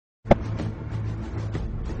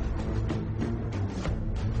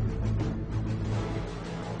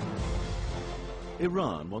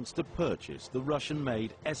Iran wants to purchase the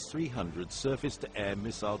Russian-made S-300 surface-to-air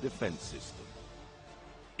missile defense system.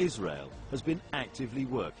 Israel has been actively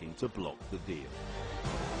working to block the deal.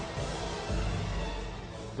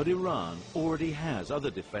 But Iran already has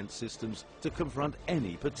other defense systems to confront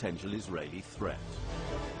any potential Israeli threat.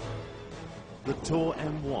 The Tor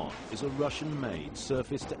M1 is a Russian-made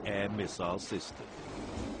surface-to-air missile system.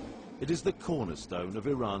 It is the cornerstone of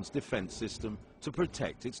Iran's defense system to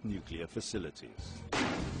protect its nuclear facilities.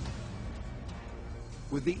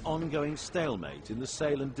 With the ongoing stalemate in the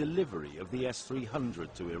sale and delivery of the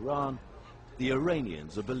S-300 to Iran, the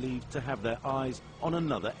Iranians are believed to have their eyes on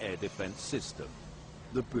another air defense system,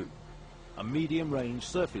 the Buk, a medium-range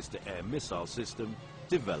surface-to-air missile system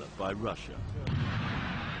developed by Russia.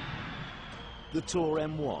 The Tor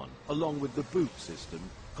M1, along with the Buk system,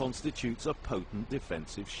 constitutes a potent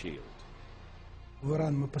defensive shield. В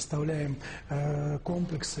Иран мы поставляем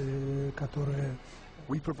комплексы, которые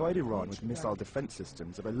We provide Iran with missile defense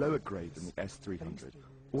systems of a lower grade than the S-300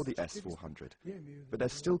 or the S-400, but they're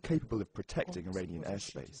still capable of protecting Iranian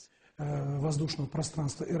airspace. воздушного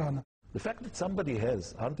пространства Ирана. The fact that somebody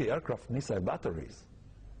has anti-aircraft missile batteries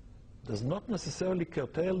does not necessarily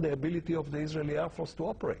curtail the ability of the Israeli Air Force to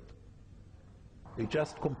operate. It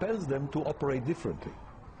just compels them to operate differently.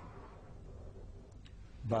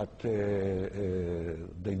 But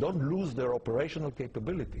they don't lose their operational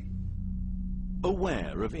capability.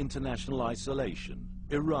 Aware of international isolation,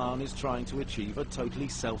 Iran is trying to achieve a totally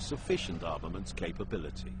self-sufficient armaments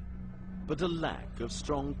capability. But a lack of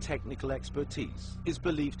strong technical expertise is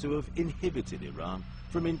believed to have inhibited Iran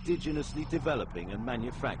from indigenously developing and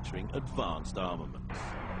manufacturing advanced armaments.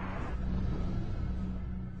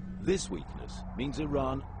 This weakness means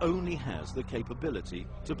Iran only has the capability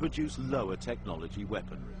to produce lower technology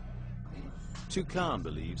weaponry. Toucan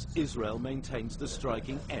believes Israel maintains the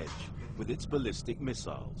striking edge with its ballistic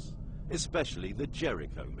missiles, especially the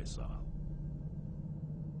Jericho missile.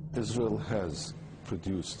 Israel has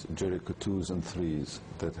produced Jericho 2s and 3s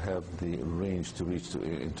that have the range to reach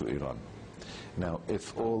into Iran. Now,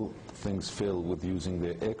 if all things fail with using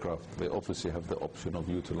their aircraft, they obviously have the option of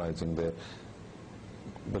utilizing their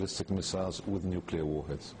ballistic missiles with nuclear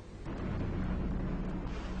warheads.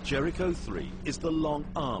 Jericho 3 is the long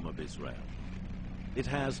arm of Israel. It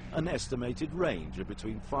has an estimated range of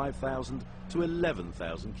between 5,000 to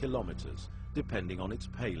 11,000 kilometers, depending on its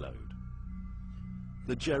payload.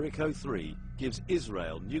 The Jericho 3 gives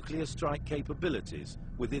Israel nuclear strike capabilities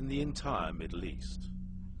within the entire Middle East.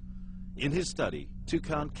 In his study,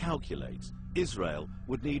 Toucan calculates Israel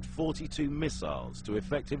would need 42 missiles to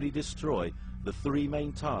effectively destroy the three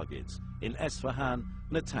main targets in Esfahan,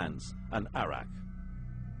 Natanz, and Arak.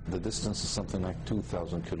 The distance is something like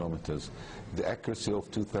 2,000 kilometers. The accuracy of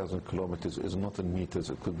 2,000 kilometers is not in meters,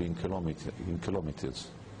 it could be in kilometers,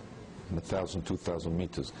 in 1,000, 2,000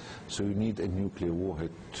 meters. So you need a nuclear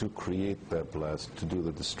warhead to create that blast, to do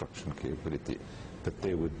the destruction capability that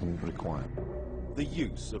they would require. The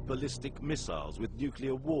use of ballistic missiles with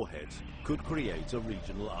nuclear warheads could create a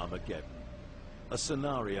regional Armageddon, a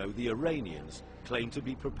scenario the Iranians claim to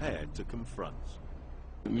be prepared to confront.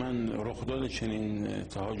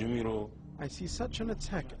 I see such an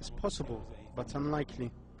attack as possible, but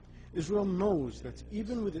unlikely. Israel knows that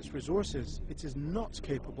even with its resources, it is not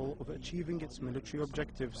capable of achieving its military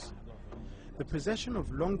objectives. The possession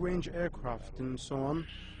of long-range aircraft and so on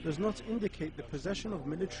does not indicate the possession of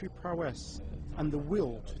military prowess and the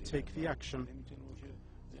will to take the action.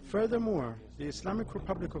 Furthermore, the Islamic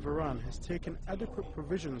Republic of Iran has taken adequate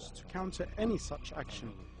provisions to counter any such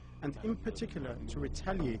action, and in particular to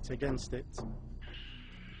retaliate against it.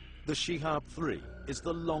 The Shihab 3 is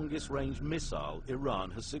the longest-range missile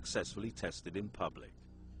Iran has successfully tested in public.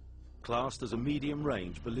 Classed as a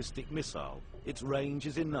medium-range ballistic missile, its range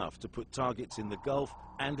is enough to put targets in the Gulf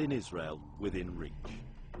and in Israel within reach.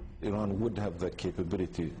 Iran would have the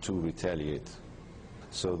capability to retaliate,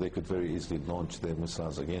 so they could very easily launch their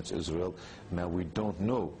missiles against Israel. Now, we don't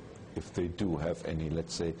know if they do have any,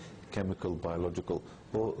 let's say, chemical, biological,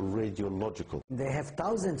 or radiological. They have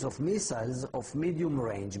thousands of missiles, of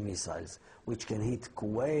medium-range missiles, which can hit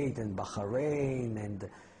Kuwait and Bahrain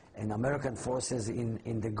and American forces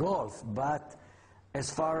in the Gulf. But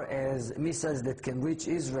as far as missiles that can reach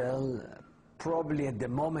Israel, probably at the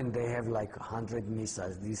moment they have like 100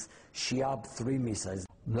 missiles, these Shihab 3 missiles.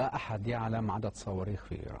 لا أحد يعلم عدد صواريخ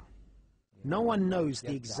في إيران. No one knows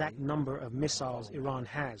the exact number of missiles Iran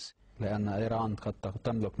has. لأن إيران قد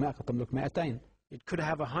تملك 100 قد تملك 200. It could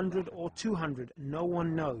have 100 or 200, no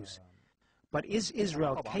one knows. But is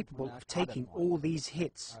Israel capable of taking all these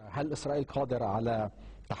hits? هل إسرائيل قادرة على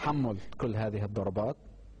تحمل كل هذه الضربات؟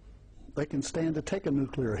 they can stand to take a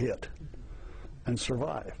nuclear hit and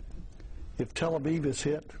survive. If Tel Aviv is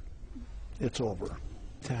hit, it's over.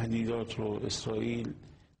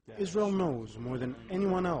 Israel knows more than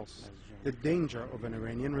anyone else the danger of an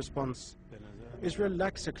Iranian response. Israel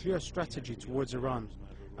lacks a clear strategy towards Iran,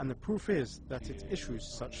 and the proof is that it issues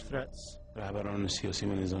such threats.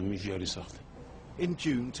 In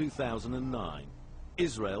June 2009,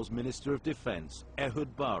 Israel's Minister of Defense,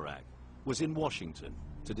 Ehud Barak, was in Washington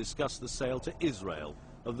to discuss the sale to Israel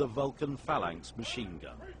of the Vulcan Phalanx machine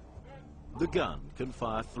gun. The gun can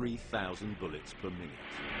fire 3,000 bullets per minute.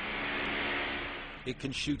 It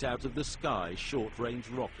can shoot out of the sky short-range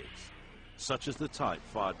rockets, such as the type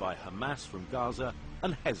fired by Hamas from Gaza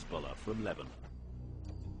and Hezbollah from Lebanon.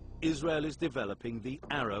 Israel is developing the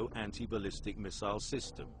Arrow anti-ballistic missile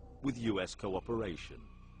system with US cooperation.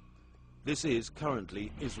 This is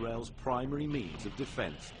currently Israel's primary means of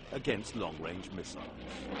defense against long-range missiles,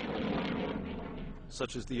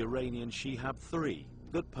 such as the Iranian Shihab-3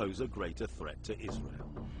 that pose a greater threat to Israel.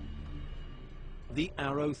 The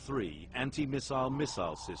Arrow 3 anti-missile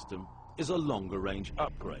missile system is a longer-range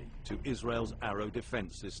upgrade to Israel's Arrow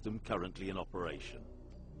defense system currently in operation.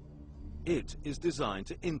 It is designed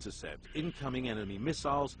to intercept incoming enemy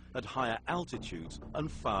missiles at higher altitudes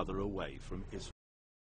and farther away from Israel.